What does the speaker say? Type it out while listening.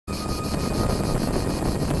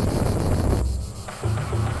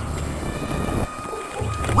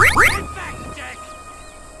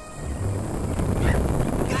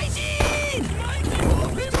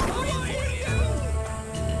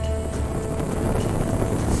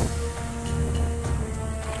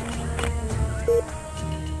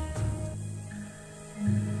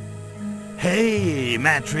Hey,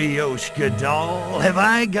 Matryoshka doll, have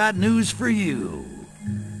I got news for you?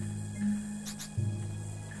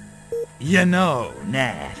 You know,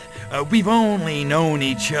 Nat, we've only known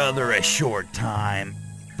each other a short time,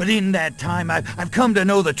 but in that time I've come to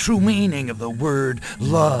know the true meaning of the word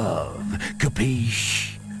love,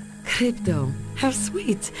 capiche? Crypto, how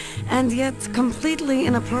sweet, and yet completely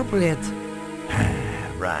inappropriate.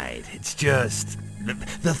 Right, it's just...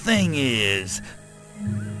 The thing is...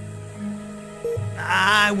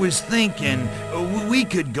 I was thinking we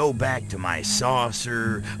could go back to my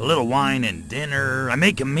saucer, a little wine and dinner. I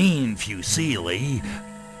make a mean fusilli.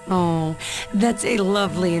 Oh, that's a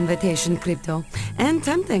lovely invitation, Crypto. And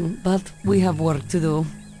tempting, but we have work to do.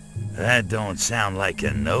 That don't sound like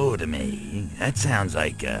a no to me. That sounds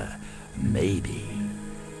like a maybe.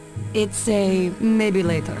 It's a maybe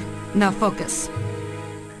later. Now focus.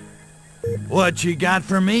 What you got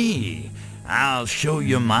for me? I'll show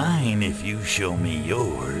you mine if you show me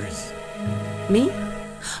yours. Me?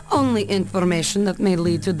 Only information that may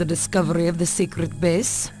lead to the discovery of the secret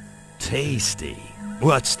base. Tasty.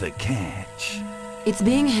 What's the catch? It's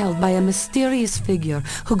being held by a mysterious figure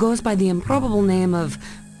who goes by the improbable name of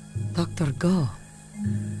Dr. Go.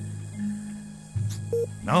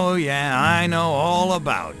 Oh yeah, I know all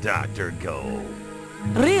about Dr. Go.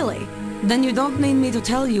 Really? Then you don't need me to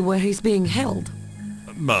tell you where he's being held.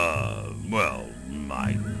 Well,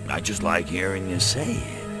 I just like hearing you say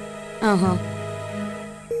it. Uh-huh.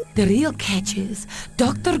 The real catch is,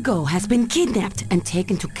 Dr. Go has been kidnapped and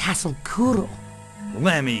taken to Castle Kuro.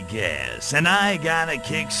 Let me guess, and I gotta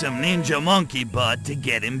kick some ninja monkey butt to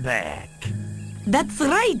get him back. That's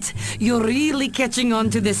right! You're really catching on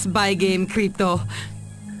to this spy game, Crypto.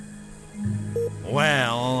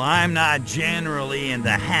 Well, I'm not generally in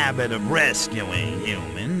the habit of rescuing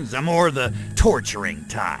humans. I'm more the torturing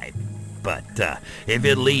type. But, if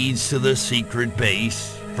it leads to the secret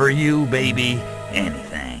base, for you, baby,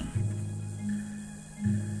 anything.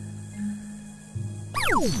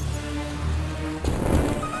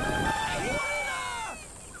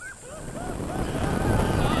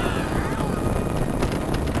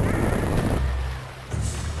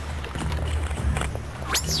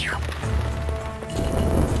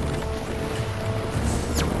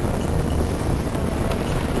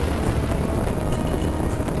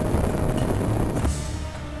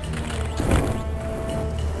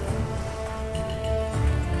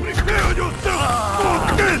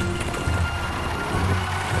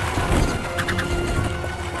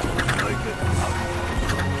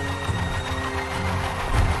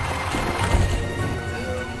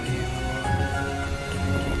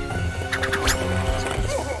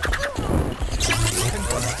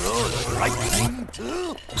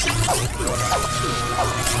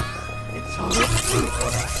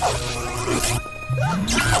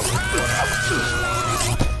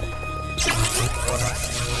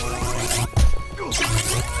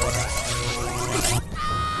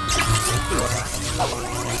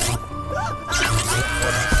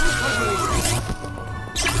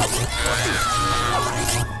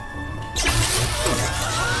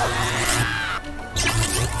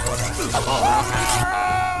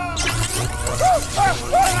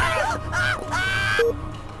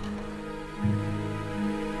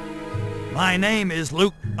 My name is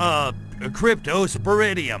Crypto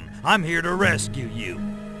Spiridium. I'm here to rescue you.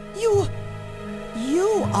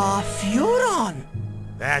 You are Furon.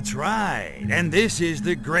 That's right, and this is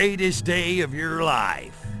the greatest day of your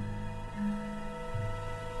life.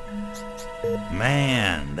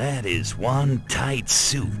 Man, that is one tight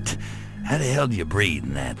suit. How the hell do you breathe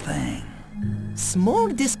in that thing? Small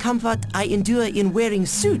discomfort I endure in wearing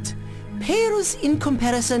suit pales in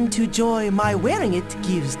comparison to joy my wearing it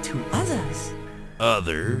gives to others.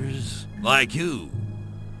 Others? Like who?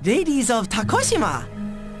 Ladies of Takoshima,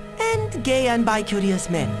 and gay and bi-curious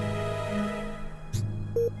men.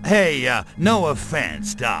 Hey, no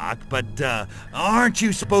offense, Doc, but, aren't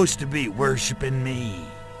you supposed to be worshipping me?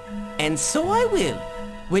 And so I will,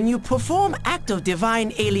 when you perform act of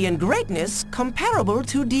divine alien greatness comparable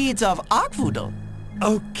to deeds of art voodoo.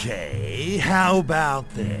 Okay, how about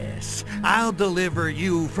this? I'll deliver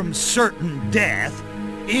you from certain death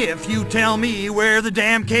if you tell me where the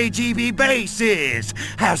damn KGB base is.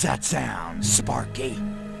 How's that sound, Sparky?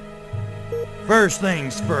 First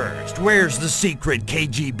things first, where's the secret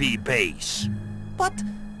KGB base?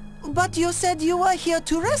 But you said you were here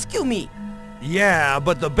to rescue me. Yeah,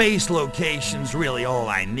 but the base location's really all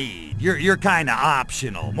I need. You're kinda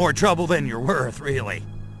optional. More trouble than you're worth, really.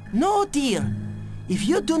 No, dear. If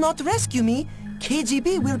you do not rescue me,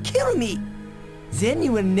 KGB will kill me. Then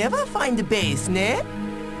you will never find the base, ne?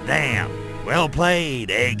 Damn. Well played,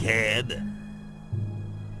 egghead.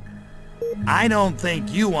 I don't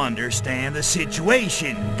think you understand the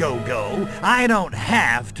situation, Go-Go. I don't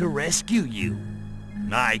have to rescue you.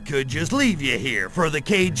 I could just leave you here for the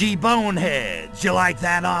KG boneheads. You like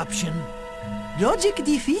that option? Logic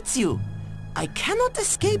defeats you. I cannot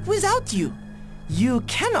escape without you. You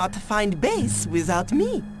cannot find base without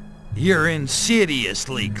me. You're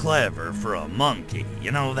insidiously clever for a monkey,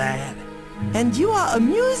 you know that? And you are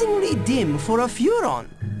amusingly dim for a Furon.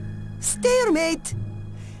 Stalemate!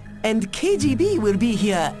 And KGB will be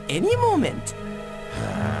here any moment.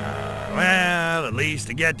 Well, at least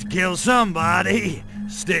I get to kill somebody.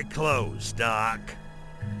 Stick close, Doc.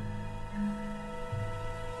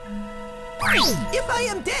 If I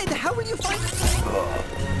am dead, how will you find...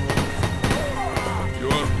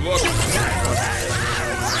 You're lucky.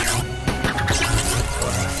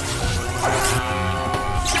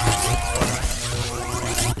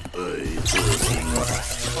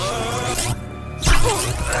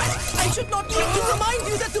 I should not need to remind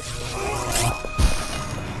you that the...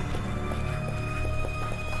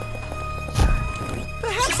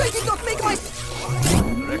 Perhaps I did not make my...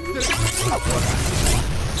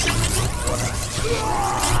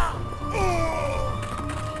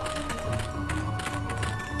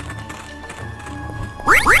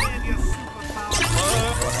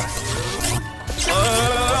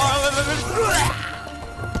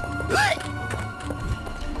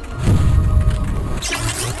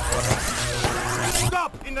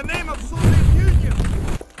 Stop! In the name of Soviet Union!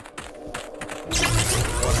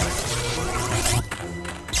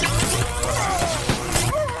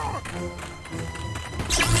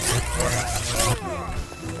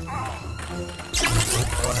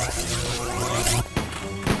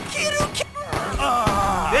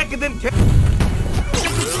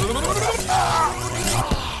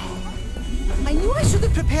 I knew I should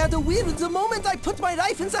have prepared a will the moment I put my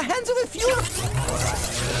life in the hands of a Fuhrer.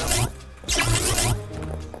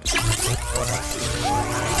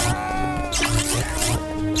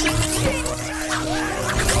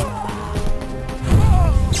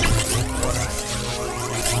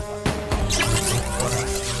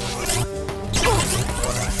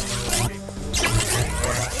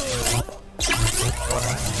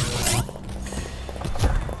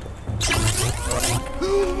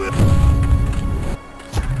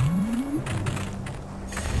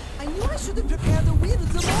 I knew I should have prepared a will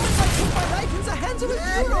the moment I put my life in the hands of a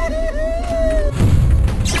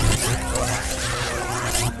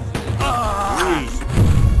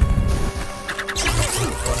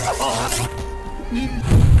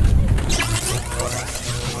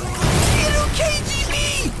Kill KGB!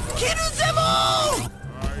 Kill them all!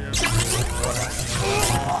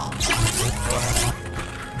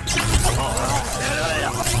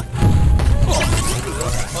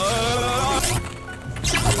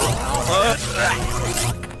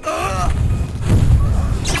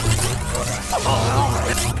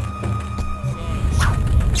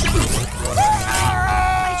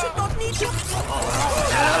 I should not need to...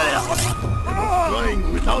 Flying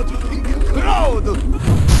without thinking crowd!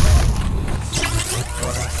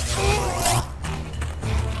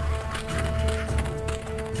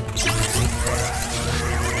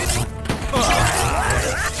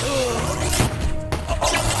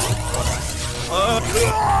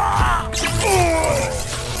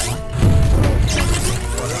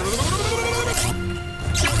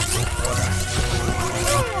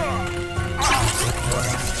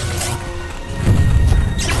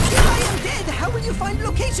 How will you find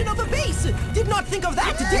location of a base? Did not think of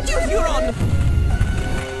that, did you, Furon?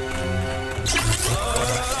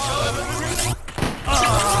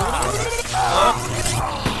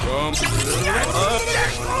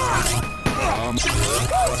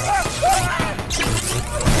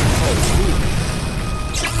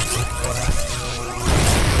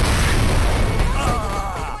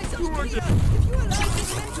 If you allow this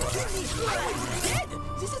man to kill me, I will be dead.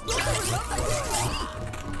 This is not the result I wish to see.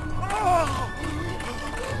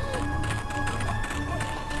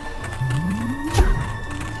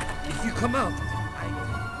 If you come out,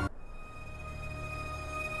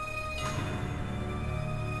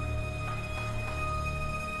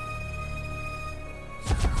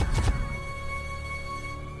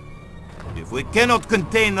 If we cannot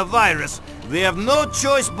contain the virus, we have no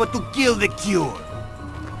choice but to kill the cure.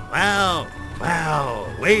 Wow,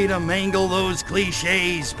 way to mangle those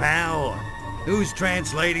cliches, pal. Who's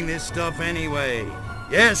translating this stuff anyway?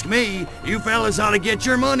 You ask me, you fellas ought to get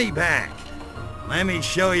your money back. Let me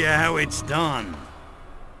show you how it's done.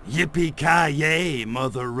 Yippee-ki-yay,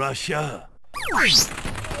 Mother Russia.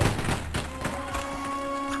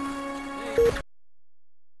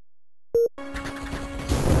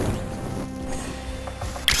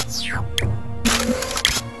 Shoo.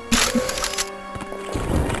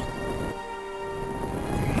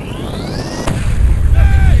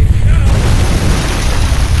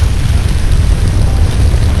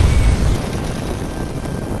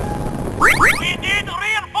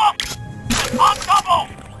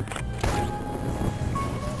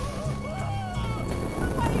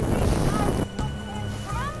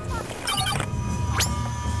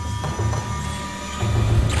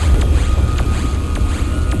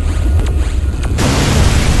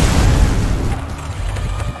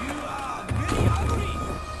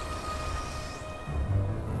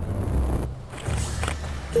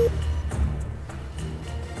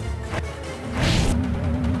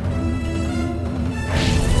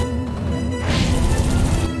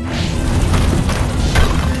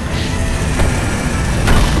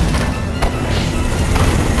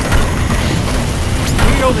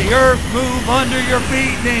 Feel the earth move under your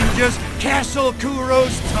feet, ninjas. Castle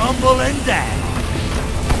Kuro's tumbling down.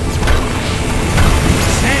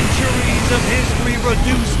 Centuries of history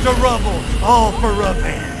reduced to rubble, all for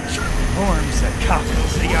revenge. Warms the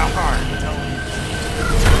cockles of your heart, don't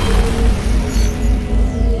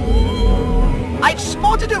I've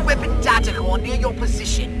spotted a weapon data core near your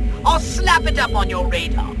position. I'll slap it up on your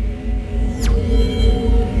radar.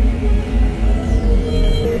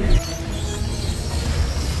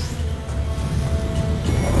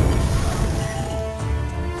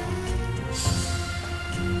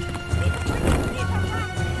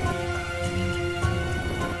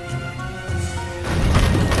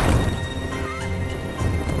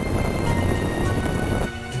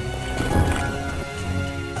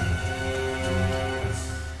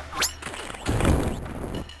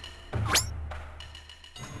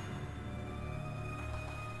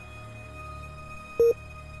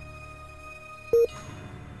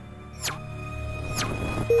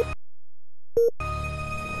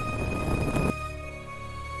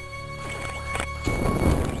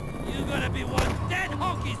 You're gonna be one dead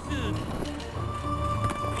honky soon.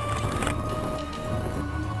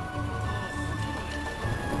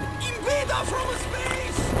 Invader from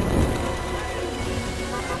space!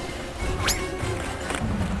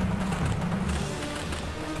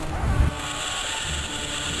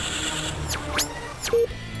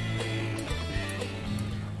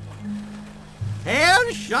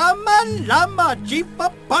 Herr Shaman Lama, chief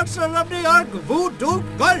apostle of the Ark Voodoo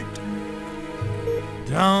cult.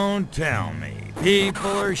 Don't tell me.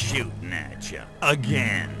 People are shooting at you.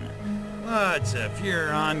 Again. What's a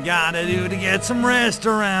Furon gotta do to get some rest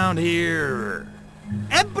around here?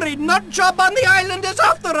 Every nut job on the island is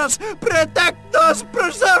after us. Protect us,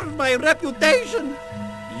 preserve my reputation.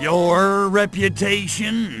 Your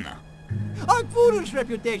reputation? Ark Voodoo's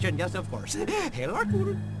reputation, yes, of course. Hail Ark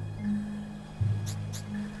Voodoo.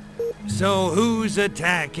 So who's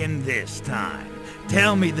attacking this time?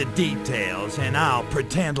 Tell me the details and I'll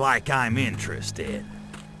pretend like I'm interested.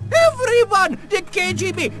 Everyone! The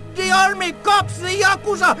KGB, the army, cops, the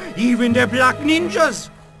Yakuza, even the black ninjas.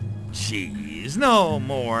 Jeez, no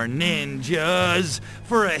more ninjas.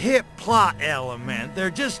 For a hip plot element,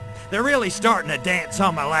 they're really starting to dance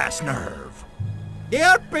on my last nerve.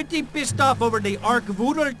 They're pretty pissed off over the Ark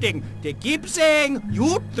Voodoo thing. They keep saying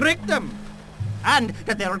you tricked them. And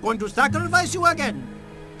that they're going to sacrifice you again.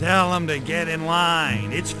 Tell them to get in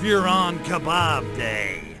line. It's Furon Kebab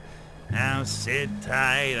Day. Now sit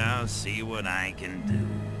tight, I'll see what I can do.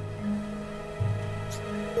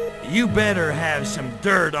 You better have some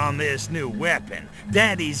dirt on this new weapon.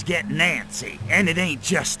 Daddy's getting antsy, and it ain't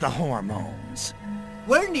just the hormones.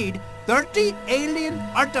 We'll need 30 alien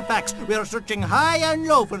artifacts. We're searching high and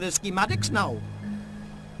low for the schematics now.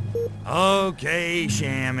 Okay,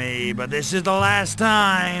 Shammy, but this is the last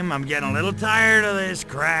time. I'm getting a little tired of this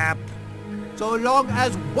crap. So long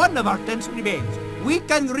as one of our tents remains, we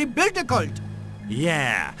can rebuild the cult.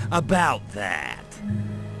 Yeah, about that.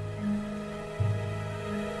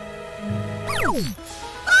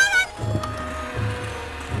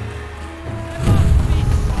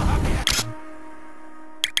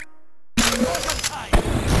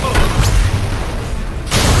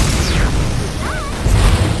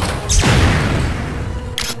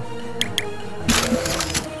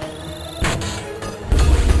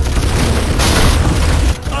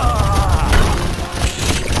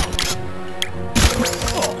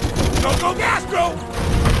 Go, Gastro!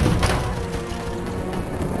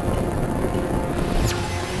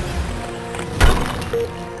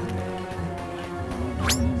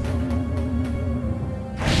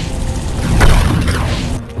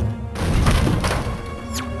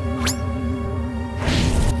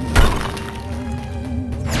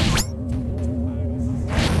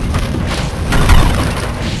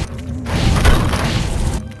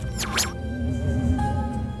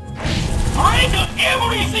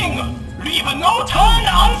 Everything! Leave no turn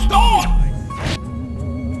unstone!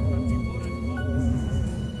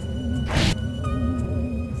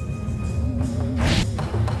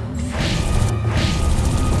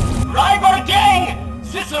 Rival gang!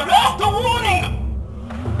 This is the last warning!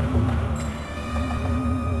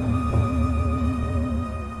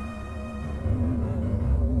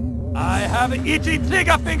 I have an itchy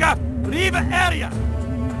trigger finger! Leave area!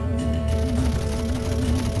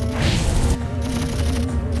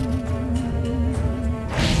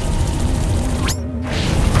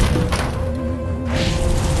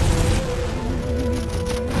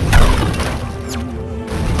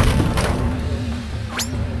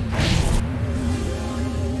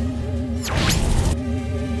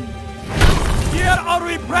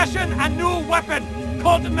 Repression and new weapon!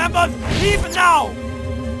 cult members, leave now!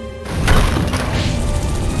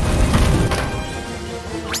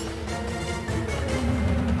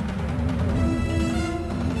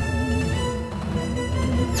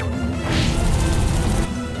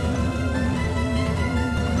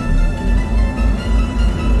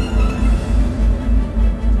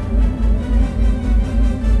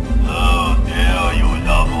 How dare you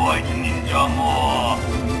love white ninja more?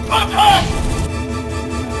 Attack!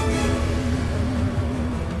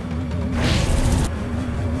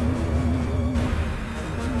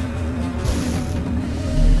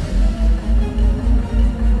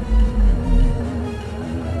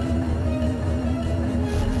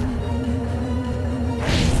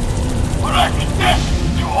 Black death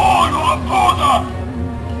to all who oppose us!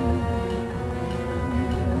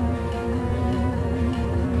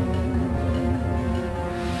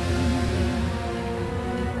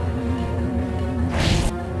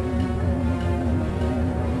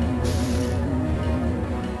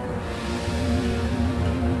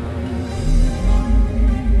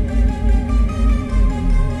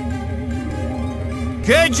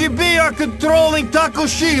 KGB are controlling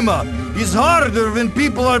Takoshima. It's harder when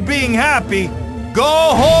people are being happy. Go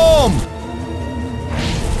home!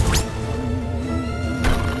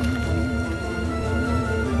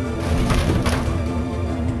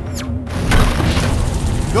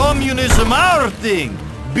 Communism our thing.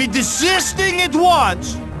 Be desisting at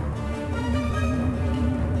once.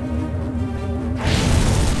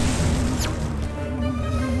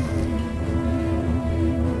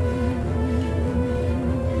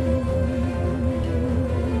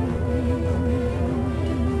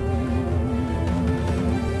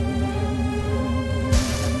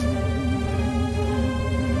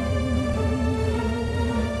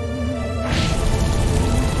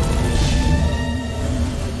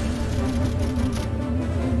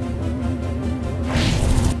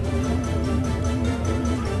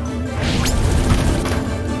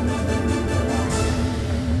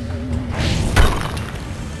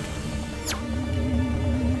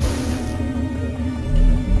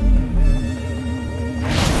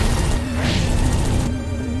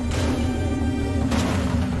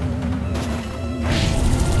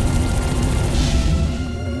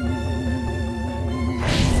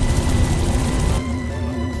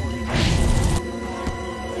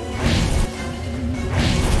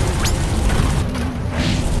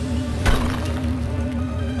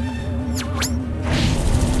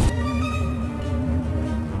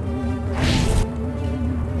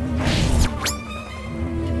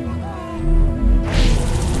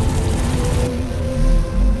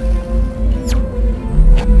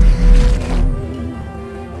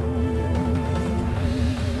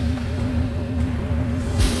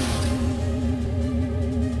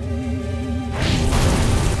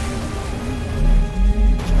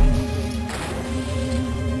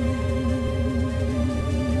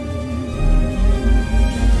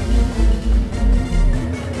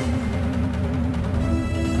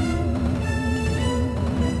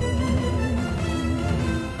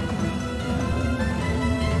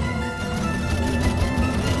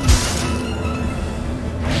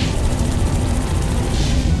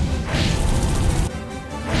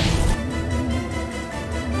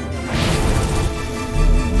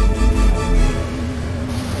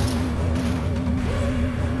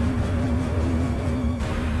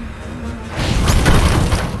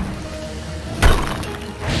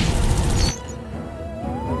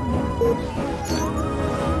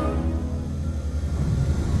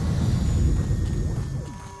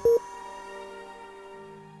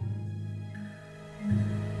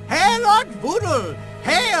 Voodoo!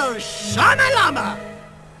 Hail Shamalama!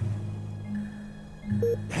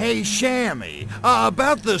 Hey, Shammy,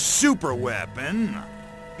 about the super weapon.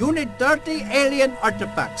 You need 30 alien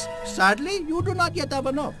artifacts. Sadly, you do not yet have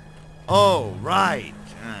enough. Oh, right.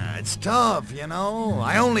 It's tough, you know.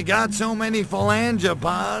 I only got so many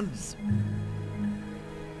phalangopods.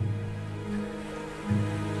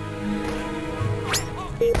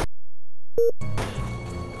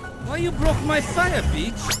 Why you broke my fire,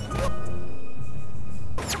 Beach?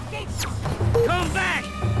 Come back!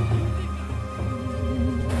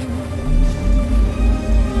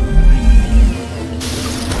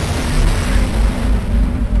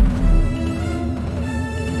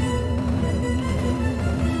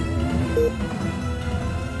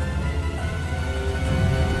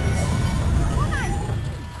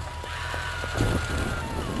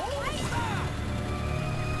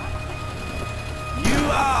 You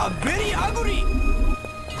are very ugly!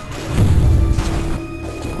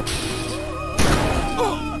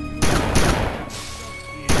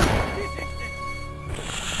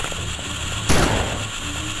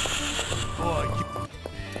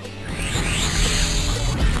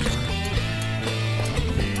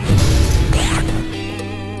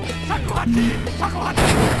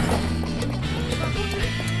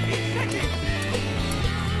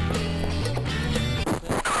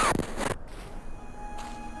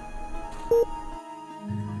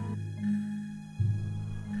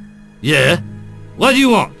 Yeah? What do you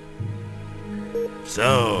want?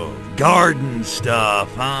 So, garden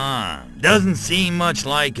stuff, huh? Doesn't seem much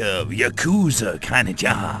like a Yakuza kind of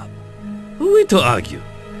job. Who are we to argue?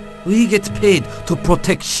 We get paid to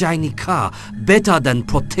protect shiny car better than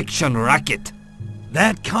protection racket.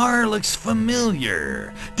 That car looks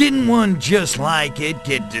familiar. Didn't one just like it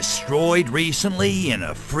get destroyed recently in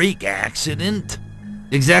a freak accident?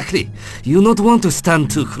 Exactly. You not want to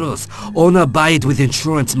stand too close. Owner buy it with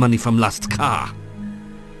insurance money from last car.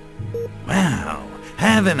 Wow,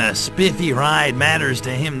 having a spiffy ride matters to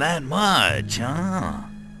him that much, huh?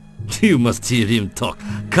 You must hear him talk.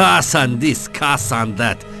 Car-san this, car-san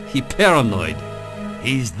that. He paranoid.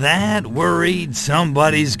 He's that worried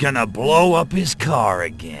somebody's gonna blow up his car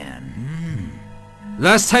again.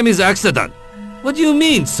 Last time is accident. What do you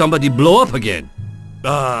mean somebody blow up again?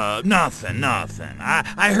 Nothing.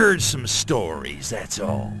 I heard some stories, that's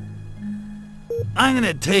all. I'm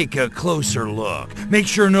gonna take a closer look. Make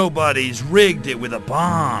sure nobody's rigged it with a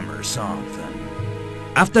bomb or something.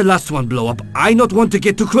 After last one blow up, I not want to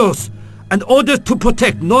get too close. And order to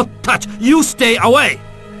protect, not touch. You stay away.